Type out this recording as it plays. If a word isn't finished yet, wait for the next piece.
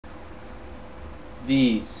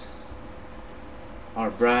These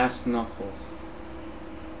are brass knuckles,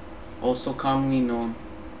 also commonly known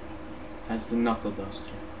as the knuckle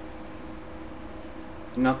duster.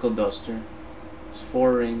 The knuckle duster is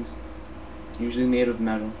 4 rings, usually made of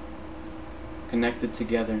metal, connected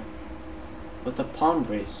together with a palm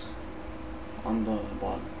brace on the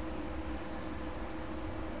bottom.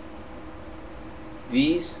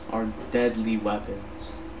 These are deadly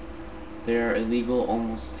weapons. They are illegal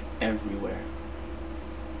almost everywhere.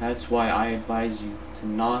 That's why I advise you to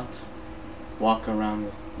not walk around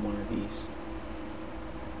with one of these,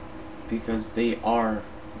 because they are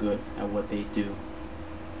good at what they do.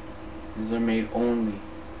 These are made only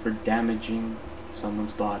for damaging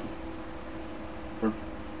someone's body, for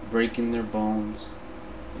breaking their bones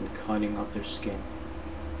and cutting up their skin,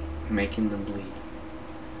 making them bleed.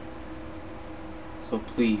 So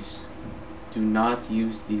please, do not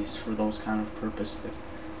use these for those kind of purposes.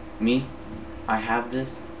 Me, I have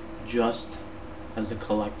this just as a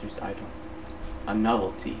collector's item, a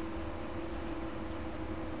novelty.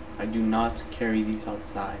 I do not carry these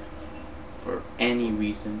outside for any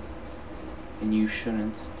reason, and you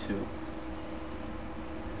shouldn't too.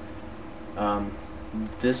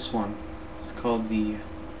 This one is called the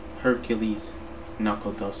Hercules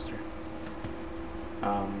knuckle duster.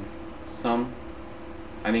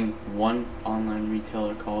 I think one online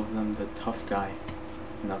retailer calls them the tough guy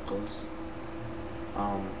knuckles.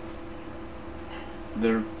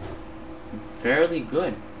 They're fairly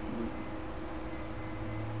good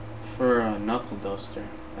for a knuckle duster,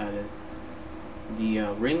 that is.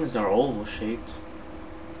 The rings are oval shaped,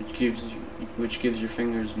 which gives your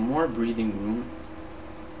fingers more breathing room,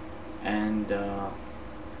 and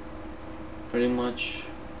pretty much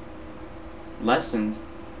lessens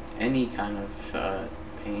any kind of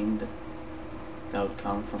pain that would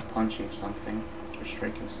come from punching something or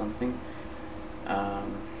striking something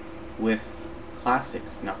with classic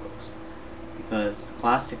knuckles, because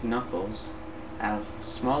classic knuckles have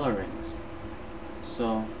smaller rings,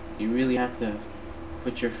 so you really have to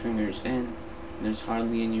put your fingers in, and there's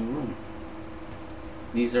hardly any room.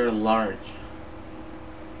 These are large,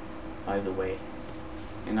 by the way,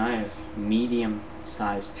 and I have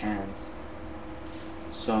medium-sized hands,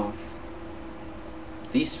 so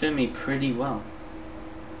these fit me pretty well.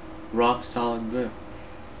 Rock solid grip.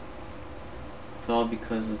 It's all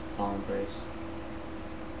because of the palm brace.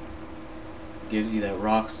 Gives you that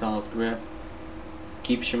rock solid grip.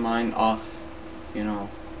 Keeps your mind off,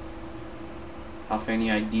 off any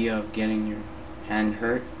idea of getting your hand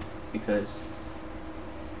hurt, because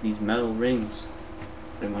these metal rings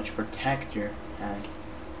pretty much protect your hand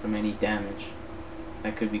from any damage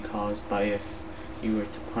that could be caused by if you were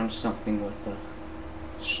to punch something with a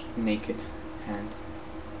naked hand.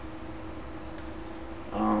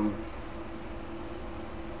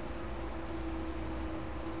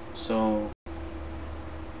 So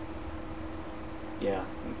yeah,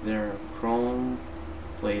 they're chrome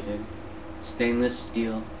plated, stainless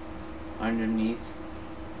steel underneath,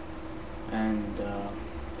 and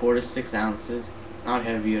 4 to 6 ounces, not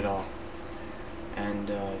heavy at all. And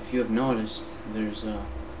if you have noticed, there's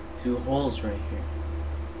 2 holes right here,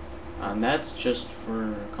 and that's just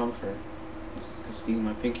for comfort. You see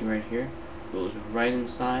my pinky right here goes right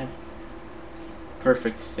inside. It's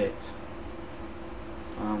perfect fit.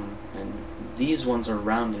 And these ones are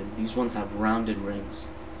rounded. These ones have rounded rings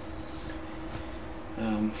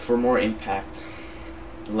for more impact,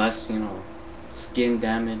 less, skin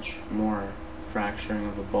damage, more fracturing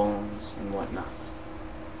of the bones and whatnot.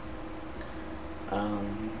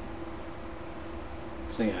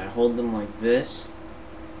 So yeah, I hold them like this,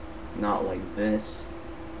 not like this,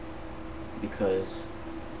 because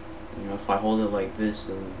if I hold it like this,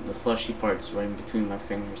 then the fleshy parts right in between my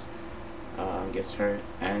fingers gets hurt,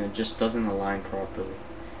 and it just doesn't align properly.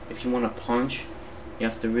 If you want to punch, you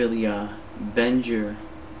have to really bend your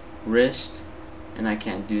wrist, and I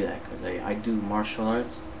can't do that because I do martial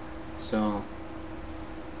arts, so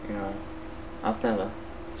I have to have a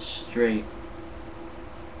straight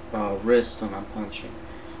wrist when I'm punching.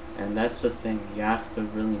 And that's the thing, you have to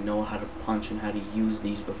really know how to punch and how to use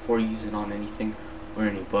these before you use it on anything or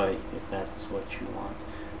anybody, if that's what you want.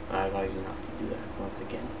 But I advise you not to do that, once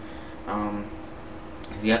again.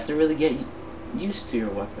 You have to really get used to your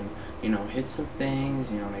weapon. Hit some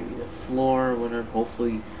things, maybe the floor or whatever.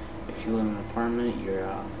 Hopefully, if you live in an apartment, your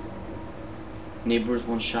neighbors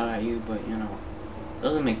won't shout at you, but it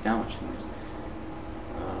doesn't make that much noise,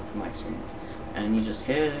 from my experience. And you just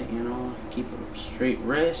hit it, keep a straight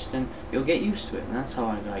wrist, and you'll get used to it. And that's how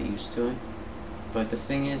I got used to it. But the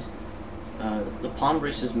thing is, the palm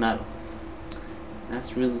brace is metal. That's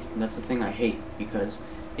the thing I hate, because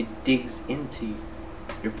it digs into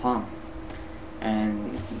your palm,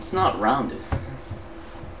 and it's not rounded.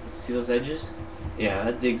 See those edges? Yeah,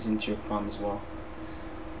 that digs into your palm as well.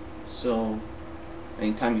 So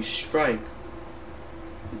anytime you strike,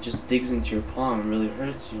 it just digs into your palm and really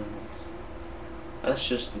hurts you. That's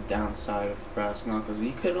just the downside of brass knuckles.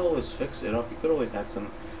 You could always fix it up. You could always add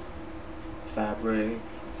some fabric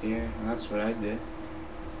here, and that's what I did.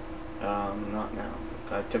 Not now.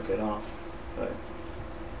 I took it off, but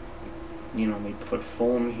you know, maybe put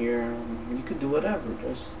foam here. You could do whatever.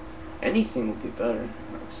 Just anything would be better,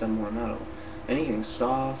 except more metal. Anything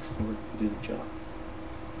soft would do the job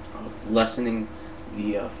of lessening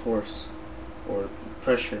the force or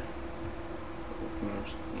pressure,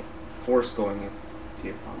 yeah, force going into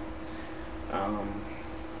your palm.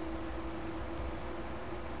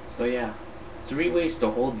 So yeah, 3 ways to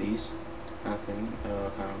hold these kind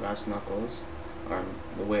of brass knuckles, or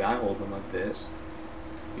the way I hold them, like this.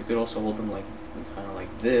 You could also hold them like kind of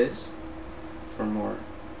like this for more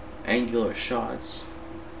angular shots,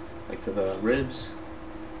 like to the ribs,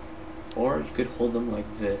 or you could hold them like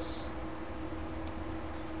this,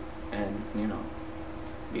 and you know,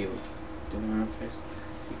 be able to do it on your face,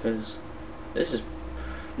 because this is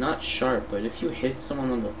not sharp, but if you hit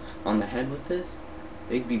someone on the head with this,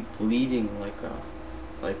 they'd be bleeding like a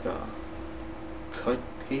cut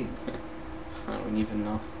pig. I don't even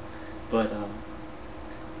know, but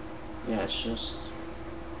yeah, it's just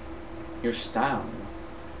your style, you know?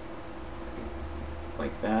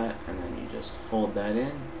 Like that, and then you just fold that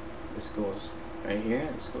in. This goes right here,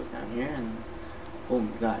 this goes down here, and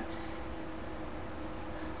boom, you got it.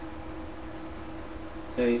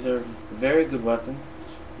 So these are very good weapon,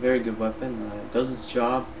 very good weapon. It does its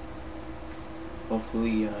job.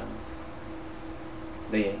 Hopefully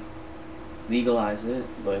they legalize it,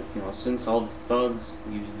 but you know, since all the thugs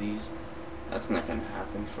use these, that's not gonna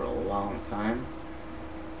happen for a long time.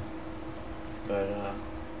 But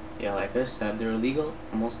yeah, like I said, they're illegal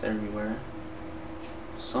almost everywhere.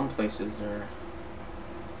 Some places they're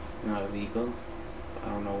not illegal. I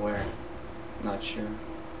don't know where. Not sure.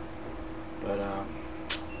 But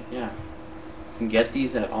yeah, you can get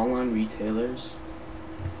these at online retailers,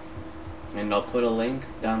 and I'll put a link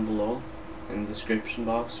down below in the description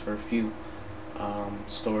box for a few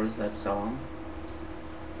stores that sell them.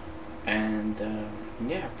 And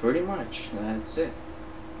yeah, pretty much that's it.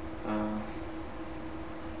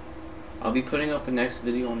 I'll be putting up a next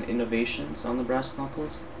video on innovations on the brass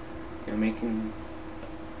knuckles, you know, making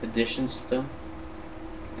additions to them,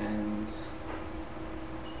 and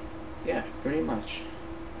yeah, pretty much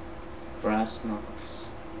brass knuckles.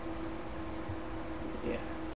 Yeah.